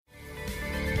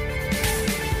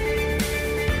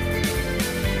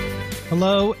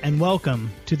Hello and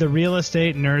welcome to the Real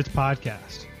Estate Nerds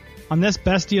Podcast. On this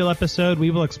Best Deal episode,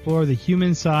 we will explore the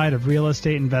human side of real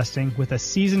estate investing with a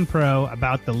seasoned pro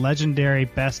about the legendary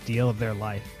best deal of their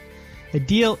life. A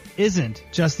deal isn't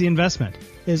just the investment,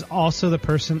 it is also the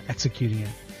person executing it.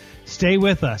 Stay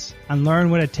with us and learn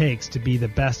what it takes to be the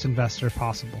best investor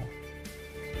possible.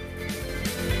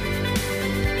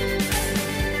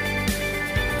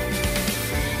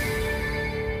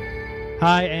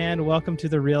 Hi, and welcome to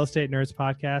the Real Estate Nerds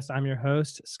Podcast. I'm your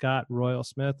host, Scott Royal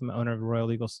Smith. I'm the owner of Royal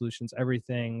Legal Solutions,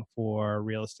 everything for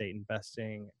real estate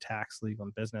investing, tax, legal,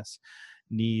 and business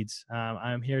needs.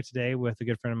 I'm here today with a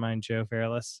good friend of mine, Joe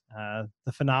Fairless,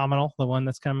 the phenomenal, the one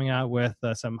that's coming out with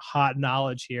some hot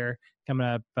knowledge here coming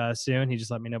up soon. He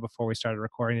just let me know before we started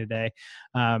recording today.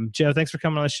 Joe, thanks for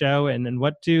coming on the show. And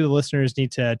what do the listeners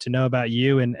need to know about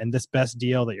you and this best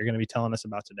deal that you're going to be telling us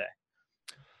about today?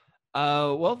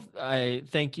 Well, I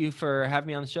thank you for having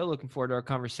me on the show. Looking forward to our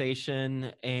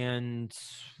conversation. And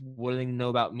what do they know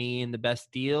about me and the best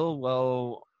deal?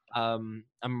 Well, I'm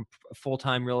a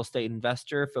full-time real estate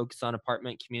investor focused on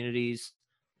apartment communities.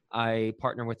 I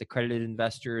partner with accredited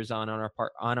investors on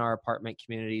our apartment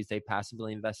communities. They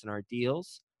passively invest in our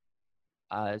deals.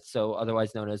 So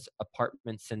otherwise known as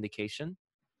apartment syndication.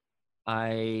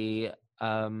 I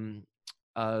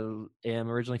am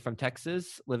originally from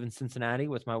Texas, live in Cincinnati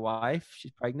with my wife.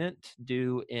 She's pregnant,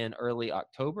 due in early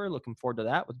October. Looking forward to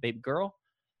that with baby girl.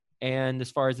 And as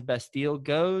far as the best deal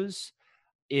goes,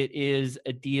 it is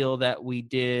a deal that we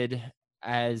did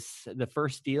as the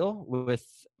first deal with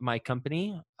my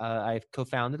company. I've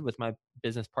co-founded with my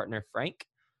business partner, Frank,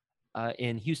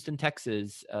 in Houston,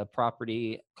 Texas, a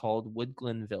property called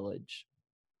Woodglen Village.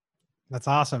 That's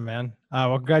awesome, man.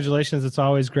 Well, congratulations. It's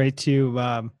always great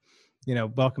to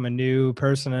welcome a new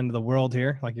person into the world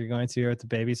here, like you're going to here with the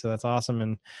baby. So that's awesome.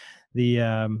 And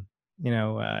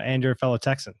and you're a fellow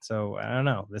Texan. So I don't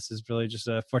know, this is really just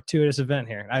a fortuitous event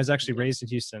here. I was actually raised in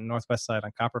Houston, Northwest side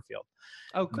on Copperfield.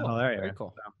 Oh, cool. Area, very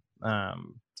cool.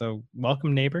 So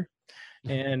welcome, neighbor.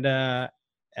 And, one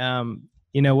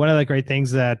of the great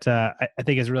things that I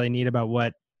think is really neat about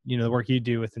what, the work you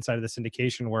do with inside of the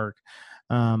syndication work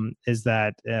is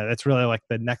that it's really like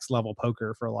the next level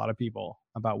poker for a lot of people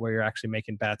about where you're actually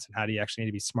making bets and how do you actually need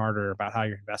to be smarter about how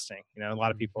you're investing. A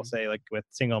lot of people say, like, with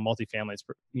single and multifamily, it's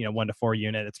 1 to 4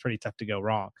 unit, it's pretty tough to go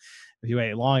wrong. If you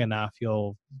wait long enough,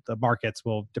 the markets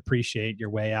will depreciate your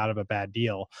way out of a bad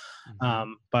deal.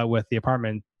 But with the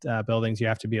apartment buildings, you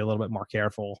have to be a little bit more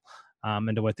careful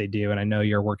into what they do. And I know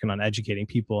you're working on educating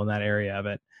people in that area of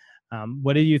it.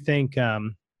 What do you think,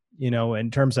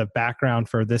 in terms of background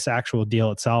for this actual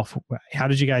deal itself? How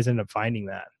did you guys end up finding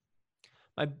that?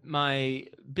 My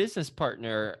business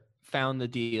partner found the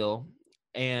deal,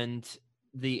 and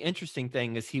the interesting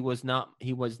thing is he was not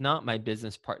my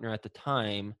business partner at the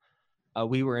time.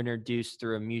 We were introduced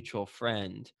through a mutual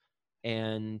friend,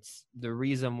 and the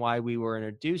reason why we were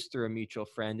introduced through a mutual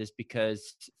friend is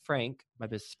because Frank, my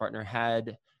business partner,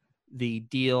 had the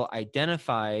deal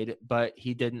identified, but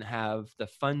he didn't have the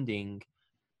funding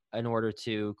in order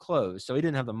to close. So he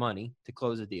didn't have the money to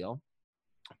close a deal,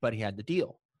 but he had the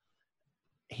deal.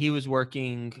 He was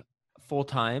working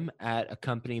full-time at a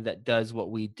company that does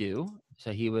what we do.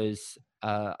 So he was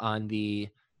on the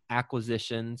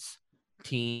acquisitions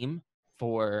team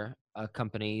for a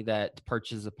company that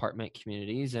purchases apartment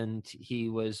communities, and he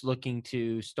was looking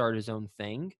to start his own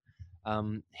thing.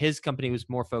 His company was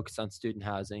more focused on student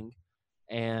housing,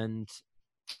 and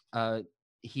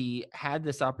he had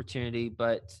this opportunity,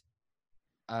 but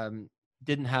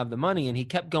didn't have the money, and he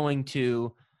kept going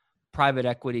to private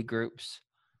equity groups,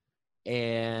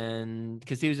 and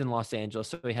because he was in Los Angeles,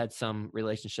 so he had some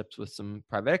relationships with some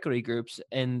private equity groups,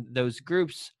 and those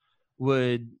groups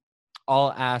would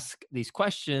all ask these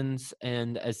questions.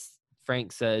 And as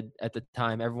Frank said at the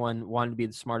time, everyone wanted to be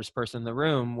the smartest person in the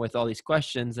room with all these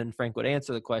questions, and Frank would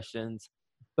answer the questions,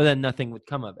 but then nothing would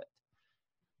come of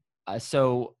it.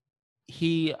 So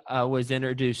he was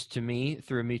introduced to me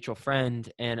through a mutual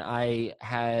friend, and I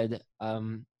had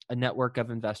a network of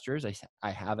investors.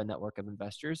 I have a network of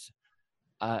investors.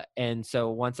 And so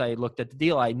once I looked at the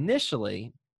deal, I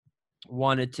initially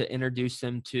wanted to introduce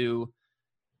him to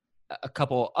a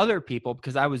couple other people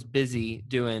because I was busy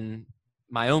doing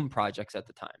my own projects at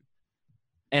the time.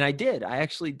 And I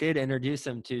actually did introduce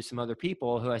him to some other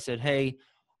people who I said, hey,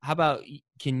 how about,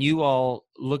 can you all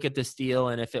look at this deal?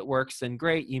 And if it works, then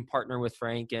great. You can partner with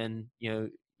Frank, and, you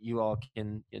all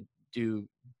can do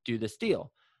this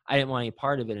deal. I didn't want any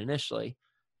part of it initially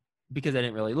because I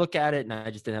didn't really look at it and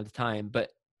I just didn't have the time. But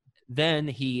then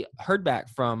he heard back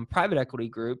from private equity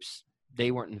groups. They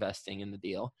weren't investing in the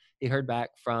deal. He heard back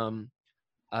from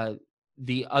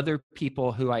the other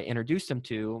people who I introduced him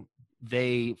to,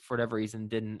 they, for whatever reason,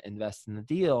 didn't invest in the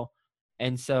deal.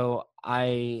 And so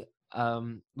I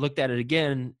looked at it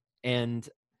again and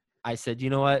I said, you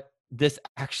know what, this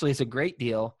actually is a great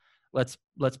deal. Let's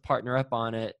partner up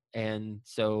on it. And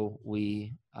so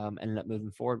we ended up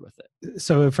moving forward with it.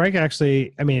 So Frank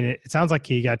actually, I mean, it sounds like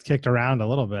he got kicked around a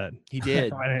little bit. He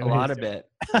did a when he was lot of doing it.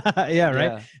 it. Yeah,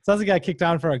 right. Yeah, Sounds like he got kicked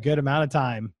down for a good amount of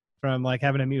time from like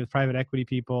having to meet with private equity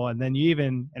people, and then you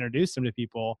even introduced him to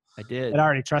people I did. that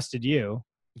already trusted you.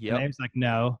 And Yep. Abe's like,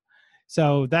 no.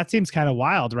 So that seems kind of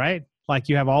wild, right? Like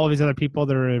you have all of these other people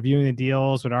that are reviewing the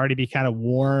deals would already be kind of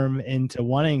warm into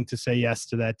wanting to say yes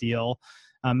to that deal.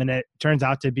 And it turns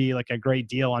out to be like a great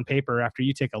deal on paper after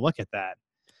you take a look at that.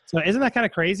 So isn't that kind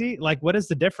of crazy? Like, what is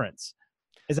the difference?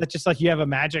 Is that just like you have a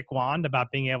magic wand about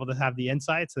being able to have the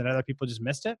insights and other people just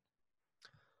missed it?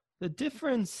 The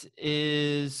difference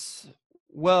is,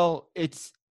 well,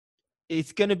 it's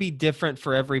going to be different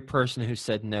for every person who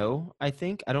said no, I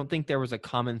think. I don't think there was a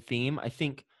common theme. I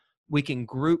think we can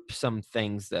group some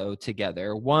things, though,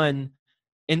 together. One,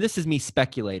 and this is me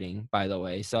speculating, by the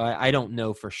way, so I don't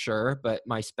know for sure, but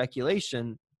my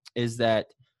speculation is that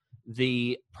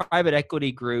the private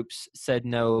equity groups said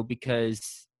no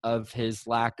because of his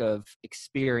lack of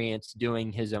experience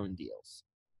doing his own deals.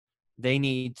 They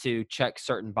need to check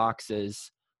certain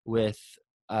boxes with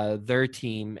their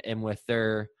team and with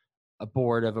their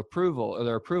board of approval, or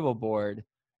their approval board,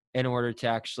 in order to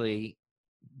actually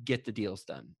get the deals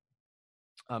done.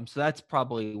 So that's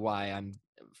probably why I'm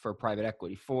for private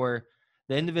equity. For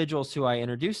the individuals who I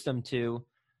introduced them to,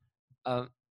 uh,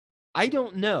 I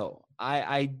don't know.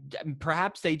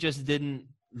 Perhaps they just didn't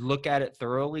look at it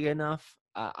thoroughly enough.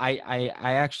 I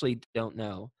actually don't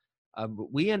know.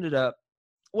 But we ended up.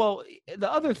 Well,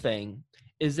 the other thing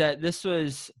is that this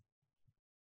was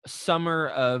summer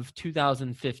of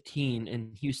 2015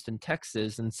 in Houston,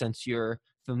 Texas, and since you're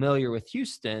familiar with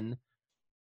Houston,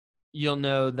 you'll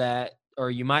know that,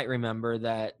 or you might remember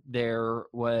that there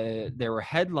were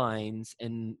headlines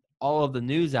in all of the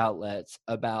news outlets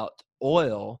about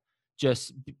oil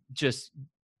just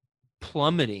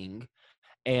plummeting,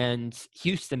 and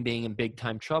Houston being in big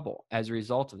time trouble as a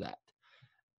result of that.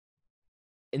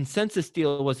 And since this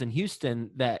deal was in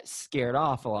Houston, that scared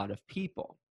off a lot of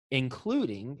people,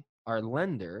 including our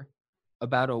lender,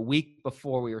 about a week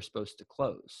before we were supposed to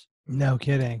close. No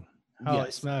kidding. Holy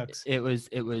Yes, smokes. it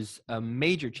was a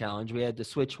major challenge. We had to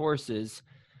switch horses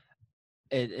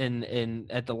in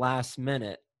at the last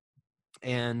minute,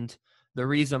 and the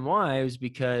reason why was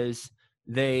because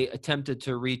they attempted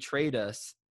to retrade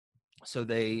us. So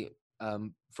they,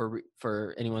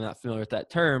 for anyone not familiar with that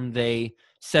term, they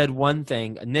said one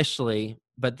thing initially,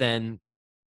 but then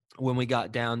when we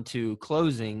got down to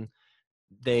closing,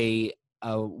 they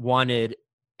wanted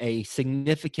a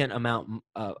significant amount,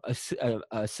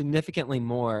 a significantly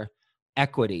more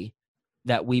equity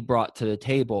that we brought to the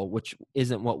table, which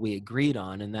isn't what we agreed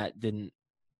on, and that didn't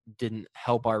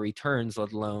help our returns.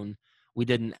 Let alone, we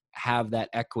didn't have that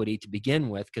equity to begin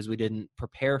with because we didn't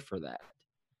prepare for that.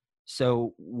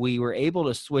 So we were able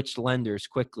to switch lenders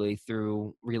quickly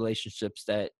through relationships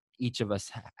that each of us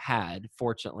had,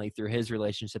 fortunately, through his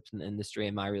relationships in the industry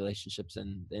and my relationships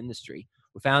in the industry.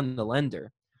 We found the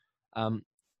lender.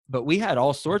 But we had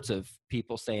all sorts of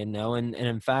people saying no. And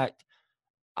in fact,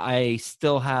 I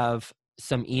still have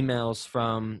some emails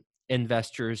from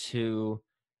investors who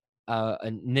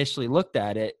initially looked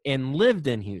at it and lived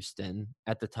in Houston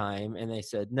at the time, and they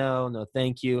said no,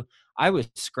 thank you. I was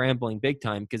scrambling big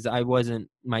time because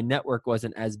my network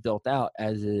wasn't as built out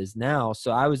as it is now.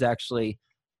 So I was actually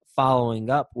following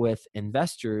up with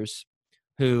investors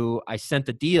who I sent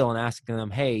the deal and asking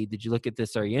them, hey, did you look at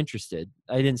this? Are you interested?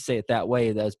 I didn't say it that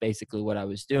way. That was basically what I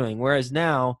was doing. Whereas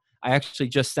now I actually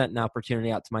just sent an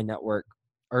opportunity out to my network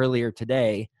earlier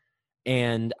today,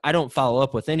 and I don't follow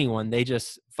up with anyone. They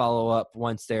just follow up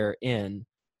once they're in,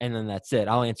 and then that's it.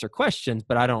 I'll answer questions,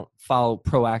 but I don't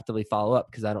proactively follow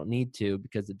up because I don't need to,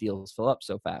 because the deals fill up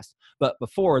so fast. But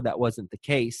before, that wasn't the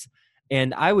case.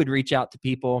 And I would reach out to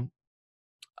people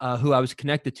who I was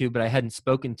connected to, but I hadn't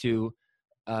spoken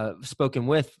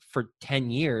with for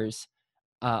 10 years.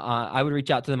 I would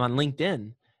reach out to them on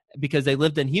LinkedIn because they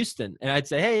lived in Houston, and I'd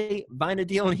say, hey, buying a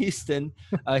deal in Houston.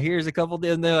 Here's a couple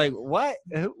deals. And they're like, what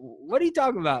are you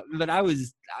talking about? But I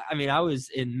was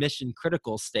in mission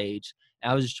critical stage.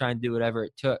 I was just trying to do whatever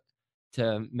it took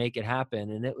to make it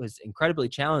happen. And it was incredibly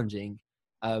challenging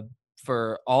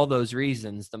for all those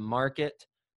reasons: the market,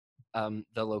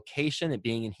 the location, it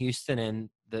being in Houston, and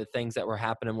the things that were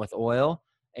happening with oil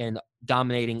and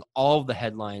dominating all of the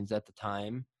headlines at the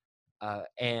time.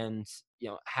 And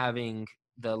having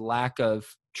the lack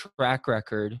of track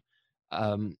record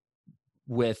um,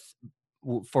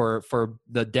 for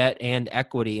the debt and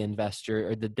equity investor,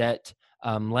 or the debt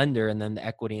lender, and then the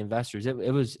equity investors. It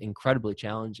was incredibly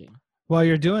challenging. While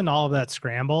you're doing all of that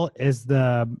scramble, is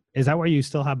that where you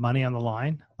still have money on the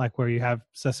line, like where you have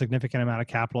a significant amount of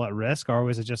capital at risk, or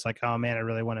was it just like, oh man, I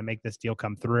really want to make this deal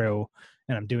come through,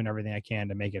 and I'm doing everything I can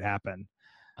to make it happen?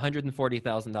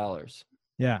 $140,000.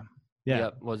 Yeah.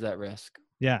 Yep, was at risk.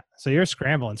 Yeah. So you're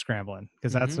scrambling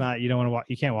because that's Mm-hmm. not, you don't want to walk,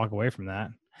 you can't walk away from that.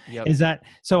 Yep. Is that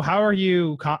so? How are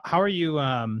you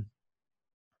coping,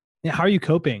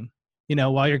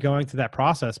 while you're going through that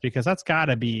process? Because that's got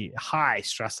to be high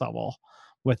stress level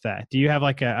with that. Do you have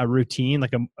like a routine,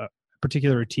 like a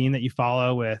particular routine that you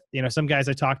follow with, some guys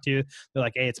I talk to, they're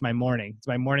like, hey, it's my morning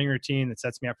routine that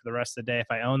sets me up for the rest of the day. If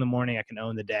I own the morning, I can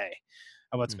own the day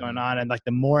of what's going on. And like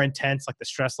the more intense, like the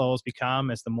stress levels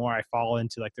become, is the more I fall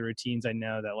into like the routines I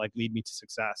know that like lead me to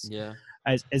success. Yeah.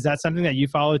 Is that something that you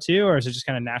follow too, or is it just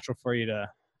kind of natural for you to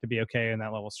be okay in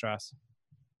that level of stress?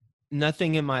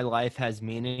 Nothing in my life has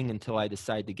meaning until I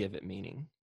decide to give it meaning.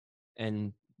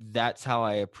 And that's how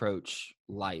I approach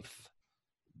life.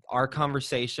 Our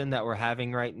conversation that we're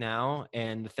having right now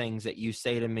and the things that you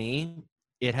say to me,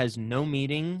 it has no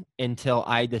meaning until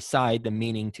I decide the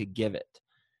meaning to give it.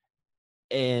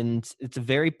 And it's a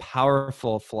very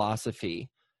powerful philosophy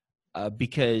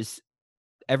because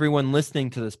everyone listening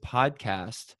to this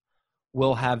podcast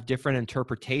will have different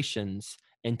interpretations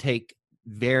and take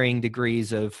varying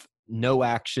degrees of no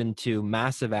action to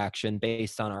massive action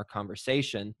based on our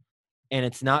conversation. And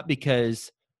it's not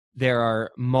because there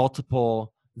are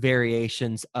multiple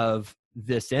variations of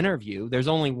this interview. There's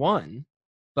only one,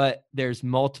 but there's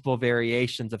multiple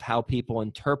variations of how people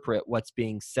interpret what's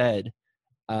being said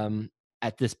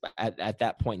at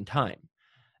that point in time.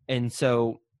 And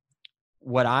so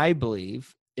what I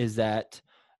believe is that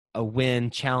when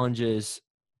challenges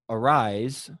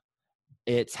arise,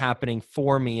 it's happening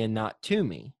for me and not to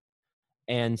me.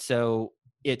 And so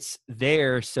it's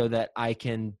there so that I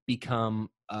can become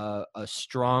a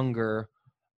stronger,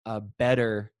 a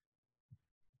better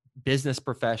business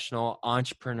professional,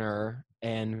 entrepreneur,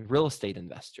 and real estate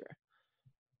investor.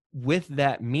 With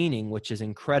that meaning, which is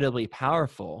incredibly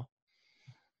powerful,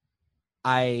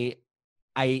 I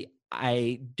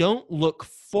don't look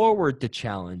forward to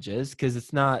challenges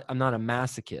because I'm not a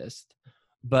masochist,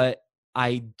 but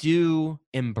I do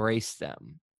embrace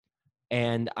them.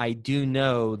 And I do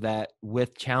know that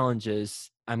with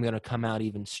challenges, I'm going to come out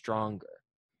even stronger.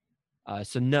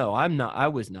 So no, I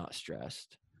was not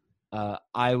stressed.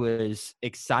 I was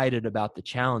excited about the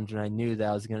challenge, and I knew that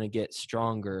I was going to get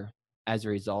stronger as a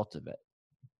result of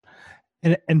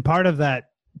it. And part of that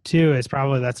too is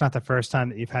probably that's not the first time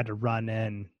that you've had to run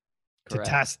in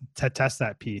Correct. to test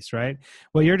that piece, right?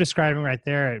 What you're describing right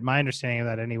there, my understanding of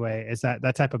that anyway, is that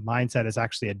type of mindset is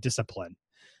actually a discipline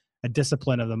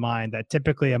of the mind, that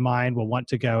typically a mind will want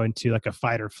to go into like a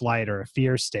fight or flight or a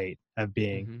fear state of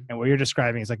being. Mm-hmm. And what you're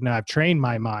describing is like, no, I've trained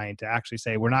my mind to actually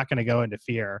say, we're not going to go into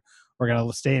fear. We're going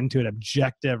to stay into an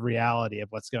objective reality of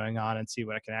what's going on and see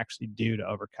what I can actually do to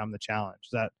overcome the challenge.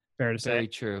 Is that fair to say? Very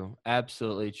true.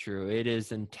 Absolutely true. It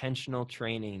is intentional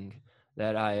training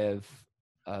that I have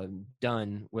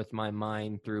done with my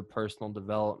mind through personal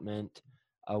development,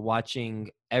 watching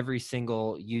every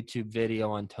single YouTube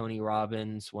video on Tony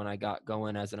Robbins when I got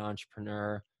going as an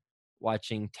entrepreneur,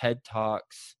 watching TED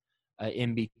Talks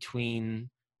in between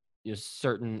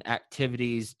certain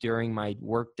activities during my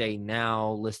workday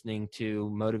now, listening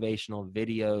to motivational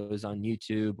videos on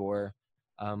YouTube or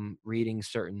reading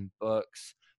certain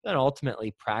books, then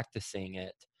ultimately practicing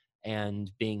it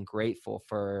and being grateful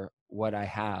for what I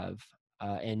have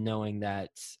and knowing that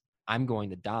I'm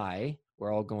going to die.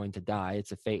 We're all going to die.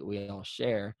 It's a fate we all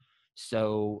share.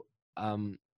 So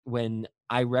when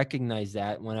I recognize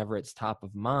that, whenever it's top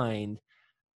of mind,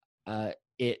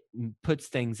 it puts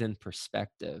things in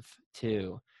perspective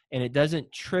too. And it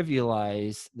doesn't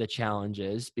trivialize the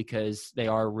challenges because they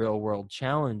are real world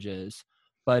challenges,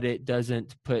 but it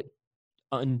doesn't put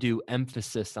undue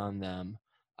emphasis on them.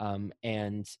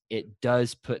 And it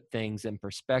does put things in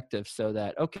perspective so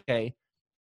that, okay,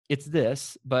 it's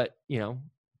this, but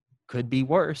could be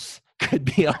worse, could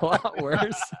be a lot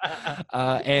worse.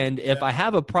 And if I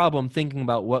have a problem thinking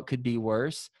about what could be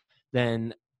worse,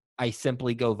 then I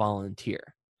simply go volunteer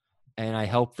and I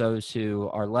help those who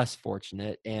are less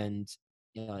fortunate. And,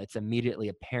 it's immediately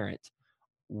apparent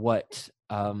what,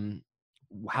 how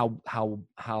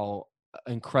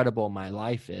incredible my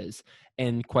life is.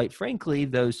 And quite frankly,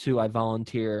 those who I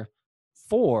volunteer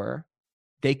for,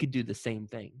 they could do the same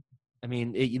thing. I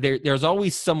mean, there's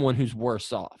always someone who's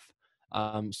worse off.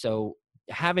 So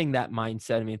having that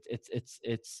mindset, I mean,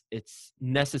 it's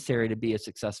necessary to be a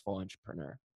successful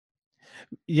entrepreneur.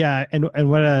 Yeah, and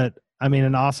what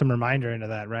an awesome reminder into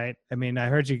that, right? I mean, I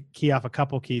heard you key off a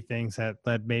couple key things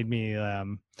that made me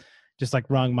just like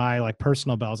rung my like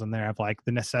personal bells in there of like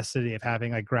the necessity of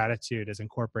having like gratitude is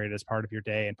incorporated as part of your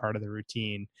day and part of the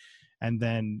routine. And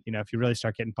then, if you really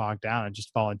start getting bogged down and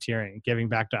just volunteering, giving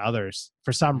back to others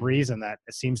for some reason that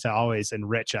it seems to always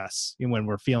enrich us when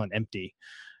we're feeling empty,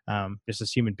 just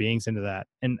as human beings into that.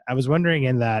 And I was wondering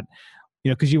in that,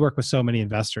 because you work with so many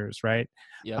investors, right?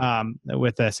 Yep.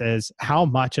 With this is how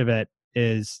much of it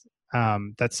is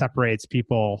that separates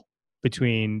people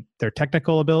between their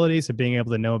technical abilities of being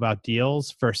able to know about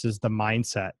deals versus the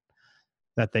mindset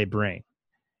that they bring.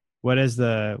 Where is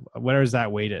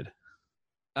that weighted?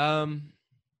 And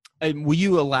will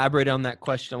you elaborate on that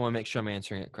question? I want to make sure I'm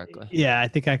answering it correctly. Yeah, I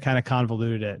think I kind of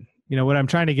convoluted it. What I'm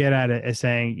trying to get at it is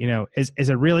saying, is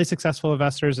it really successful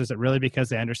investors? Is it really because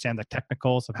they understand the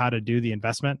technicals of how to do the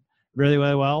investment really,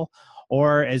 really well?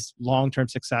 Or is long-term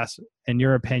success, in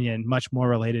your opinion, much more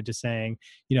related to saying,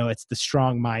 it's the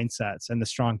strong mindsets and the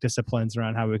strong disciplines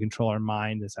around how we control our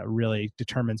mind is that really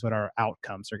determines what our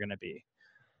outcomes are going to be?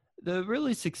 The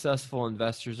really successful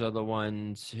investors are the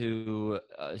ones who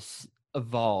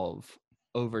evolve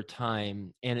over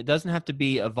time, and it doesn't have to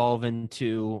be evolve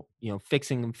into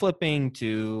fixing and flipping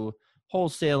to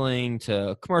wholesaling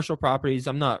to commercial properties.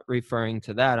 I'm not referring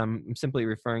to that. I'm simply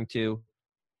referring to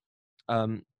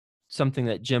something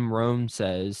that Jim Rohn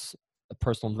says, a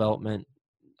personal development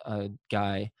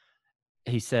guy.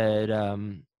 He said,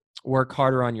 "Work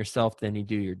harder on yourself than you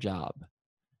do your job."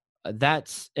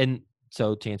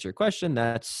 So to answer your question,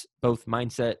 that's both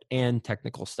mindset and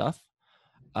technical stuff.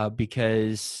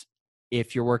 Because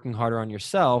if you're working harder on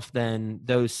yourself, then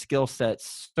those skill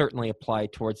sets certainly apply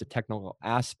towards the technical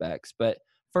aspects. But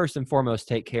first and foremost,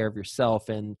 take care of yourself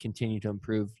and continue to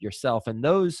improve yourself. And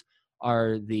those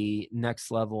are the next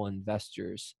level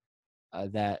investors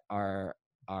that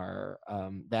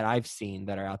I've seen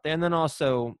that are out there. And then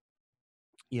also,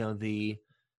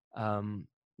 um,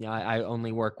 I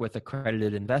only work with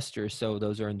accredited investors. So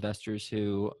those are investors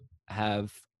who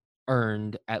have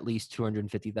earned at least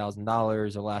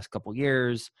 $250,000 the last couple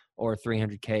years, or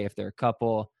 300K if they're a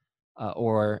couple,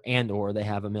 or they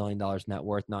have $1 million net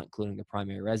worth, not including the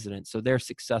primary residence. So they're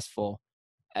successful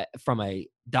from a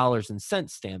dollars and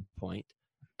cents standpoint.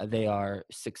 They are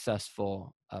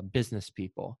successful business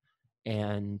people,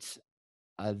 and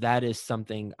that is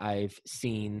something I've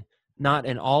seen, not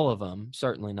in all of them,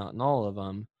 certainly not in all of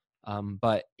them,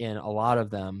 but in a lot of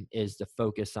them, is the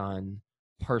focus on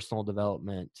personal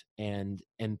development and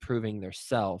improving their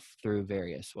self through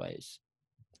various ways.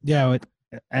 Yeah,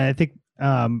 and I think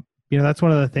that's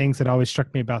one of the things that always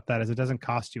struck me about that is it doesn't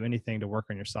cost you anything to work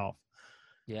on yourself.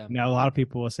 Yeah. A lot of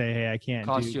people will say, "Hey, I can't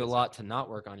do Costs you a this." lot to not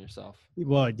work on yourself.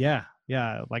 Well, yeah,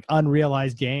 like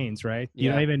unrealized gains, right? You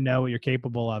don't Yeah. even know what you're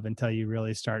capable of until you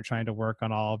really start trying to work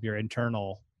on all of your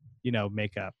internal,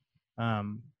 makeup.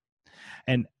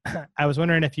 And I was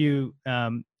wondering if you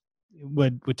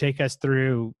would take us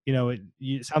through.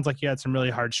 It sounds like you had some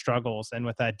really hard struggles, and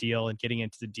with that deal and getting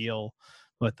into the deal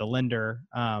with the lender.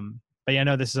 But yeah, I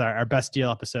know this is our best deal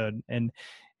episode, and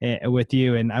with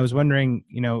you. And I was wondering,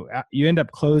 you end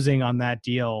up closing on that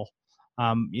deal.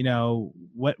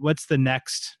 What's the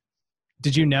next?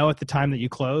 Did you know at the time that you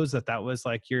closed that was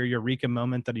like your eureka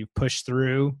moment, that you pushed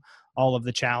through all of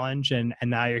the challenge and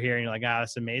now you're here and you're like,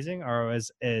 that's amazing? Or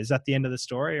is that the end of the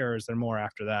story, or is there more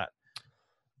after that?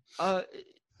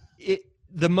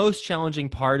 The most challenging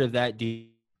part of that deal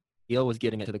was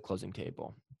getting it to the closing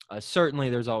table. Certainly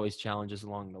there's always challenges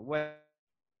along the way.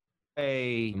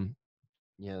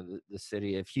 The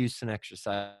city of Houston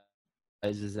exercises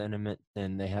eminent,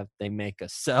 and they make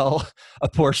us sell a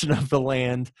portion of the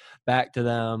land back to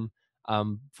them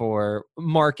for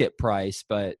market price,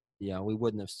 but we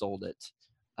wouldn't have sold it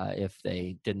if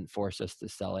they didn't force us to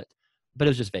sell it. But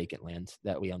it was just vacant land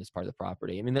that we owned as part of the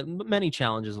property. I mean, many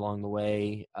challenges along the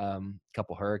way. A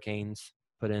couple hurricanes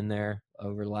put in there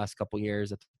over the last couple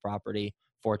years at the property.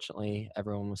 Fortunately,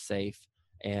 everyone was safe,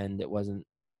 and there wasn't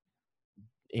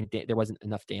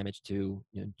enough damage to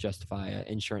justify an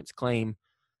insurance claim.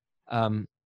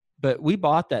 But we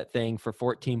bought that thing for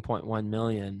 $14.1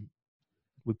 million.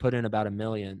 We put in about $1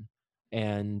 million,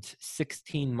 and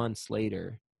 16 months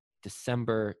later,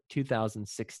 December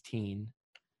 2016,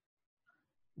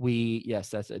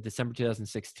 that's December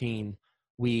 2016,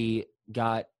 we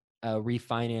got a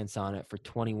refinance on it for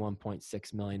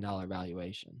 $21.6 million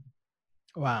valuation.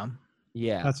 Wow.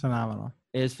 Yeah. That's phenomenal.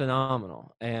 It is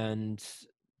phenomenal. And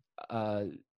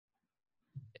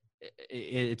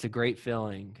it's a great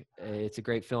feeling. It's a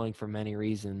great feeling for many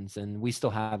reasons. And we still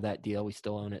have that deal. We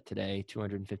still own it today,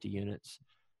 250 units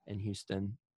in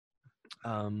Houston.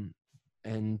 And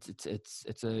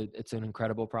it's an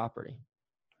incredible property.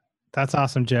 That's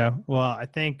awesome, Joe. Well, I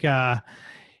think,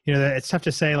 it's tough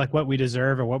to say like what we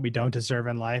deserve or what we don't deserve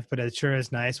in life, but it sure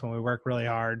is nice when we work really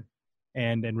hard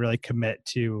and really commit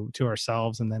to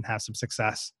ourselves and then have some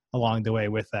success along the way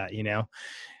with that,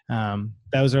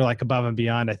 those are like above and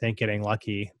beyond, I think, getting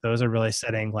lucky. Those are really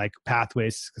setting like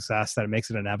pathways to success that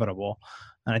makes it inevitable.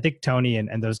 And I think Tony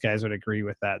and those guys would agree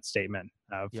with that statement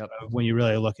of when you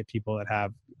really look at people that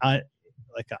have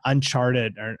like an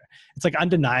uncharted, or it's like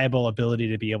undeniable ability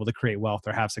to be able to create wealth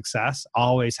or have success,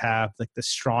 always have like the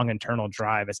strong internal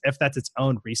drive, as if that's its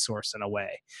own resource in a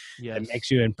way. It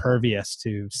makes you impervious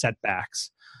to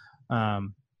setbacks.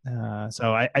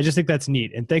 So I just think that's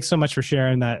neat. And thanks so much for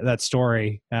sharing that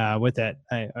story with it.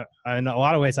 I in a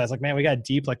lot of ways, I was like, man, we got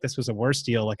deep. Like this was a worse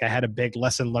deal. Like I had a big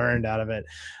lesson learned out of it.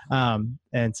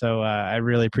 And so I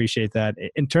really appreciate that.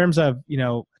 In terms of,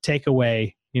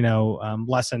 takeaway,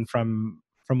 lesson from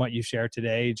what you shared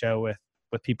today, Joe,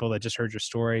 with people that just heard your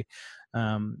story,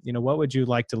 what would you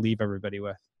like to leave everybody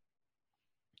with?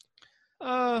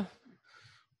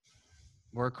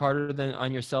 Work harder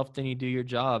on yourself than you do your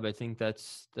job. I think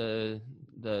that's the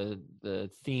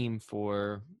theme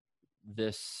for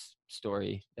this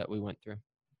story that we went through.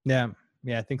 Yeah,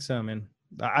 I think so, man.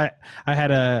 I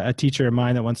had a teacher of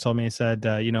mine that once told me, he said,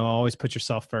 always put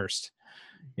yourself first,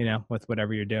 with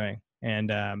whatever you're doing.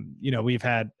 And, we've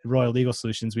had Royal Legal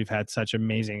Solutions. We've had such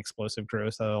amazing explosive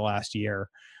growth over the last year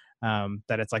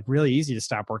that it's like really easy to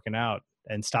stop working out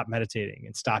and stop meditating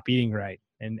and stop eating right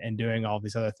and doing all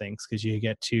these other things because you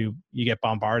get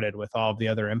bombarded with all of the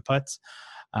other inputs.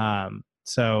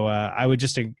 So I would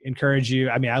just encourage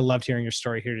you. I mean, I loved hearing your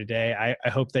story here today. I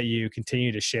hope that you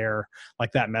continue to share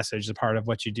like that message, a part of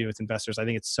what you do with investors. I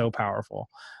think it's so powerful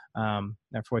for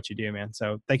what you do, man.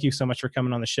 So thank you so much for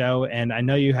coming on the show. And I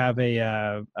know you have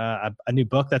a new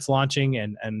book that's launching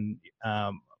and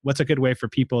what's a good way for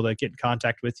people to get in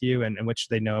contact with you and which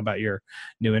they know about your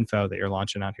new info that you're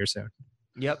launching out here soon?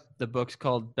 Yep. The book's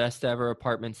called Best Ever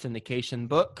Apartment Syndication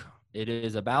Book. It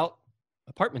is about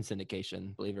apartment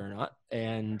syndication, believe it or not.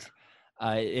 And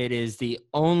it is the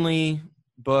only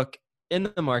book in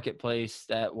the marketplace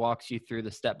that walks you through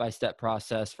the step-by-step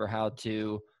process for how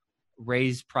to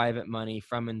raise private money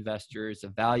from investors,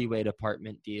 evaluate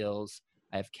apartment deals.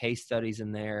 I have case studies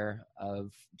in there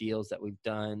of deals that we've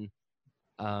done.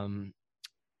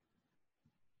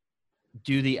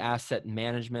 Do the asset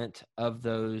management of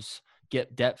those,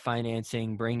 get debt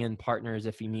financing, bring in partners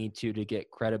if you need to get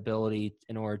credibility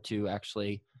in order to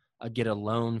actually get a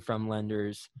loan from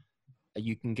lenders.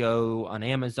 You can go on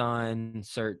Amazon,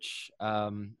 search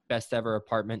Best Ever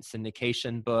Apartment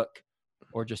Syndication Book,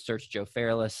 or just search Joe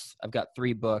Fairless. I've got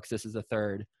 3 books. This is the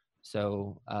 3rd.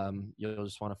 So you'll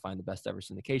just want to find the Best Ever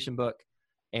Syndication Book.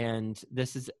 And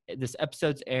this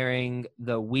episode's airing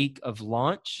the week of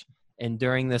launch. And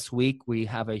during this week, we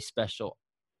have a special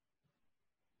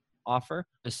offer.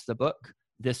 This is the book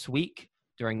this week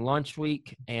during launch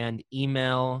week, and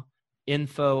email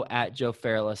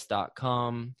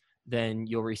info@joefairless.com. Then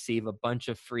you'll receive a bunch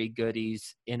of free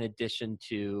goodies in addition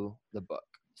to the book.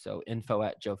 So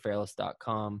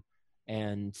info@joefairless.com,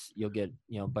 and you'll get,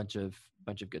 a bunch of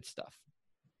good stuff.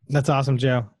 That's awesome,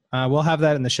 Joe. We'll have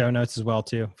that in the show notes as well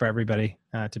too, for everybody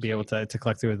to be able to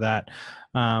click through that.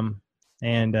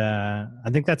 And I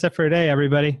think that's it for today,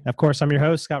 everybody. Of course, I'm your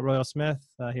host, Scott Royal Smith,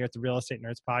 here at the Real Estate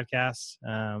Nerds Podcast.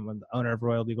 I'm the owner of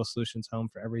Royal Legal Solutions, home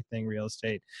for everything real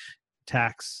estate,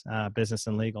 tax, business,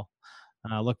 and legal.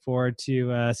 Look forward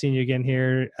to seeing you again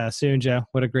here soon, Joe.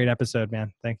 What a great episode,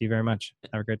 man. Thank you very much.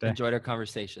 Have a great day. Enjoyed our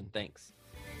conversation. Thanks.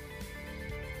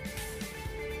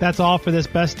 That's all for this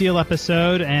Best Deal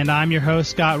episode, and I'm your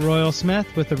host, Scott Royal Smith,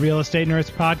 with the Real Estate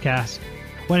Nerds Podcast.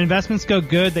 When investments go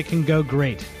good, they can go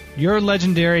great. Your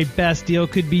legendary best deal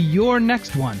could be your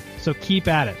next one, so keep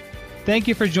at it. Thank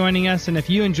you for joining us, and if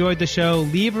you enjoyed the show,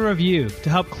 leave a review to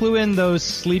help clue in those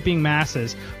sleeping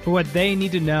masses for what they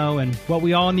need to know and what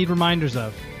we all need reminders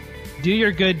of. Do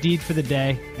your good deed for the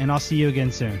day, and I'll see you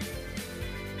again soon.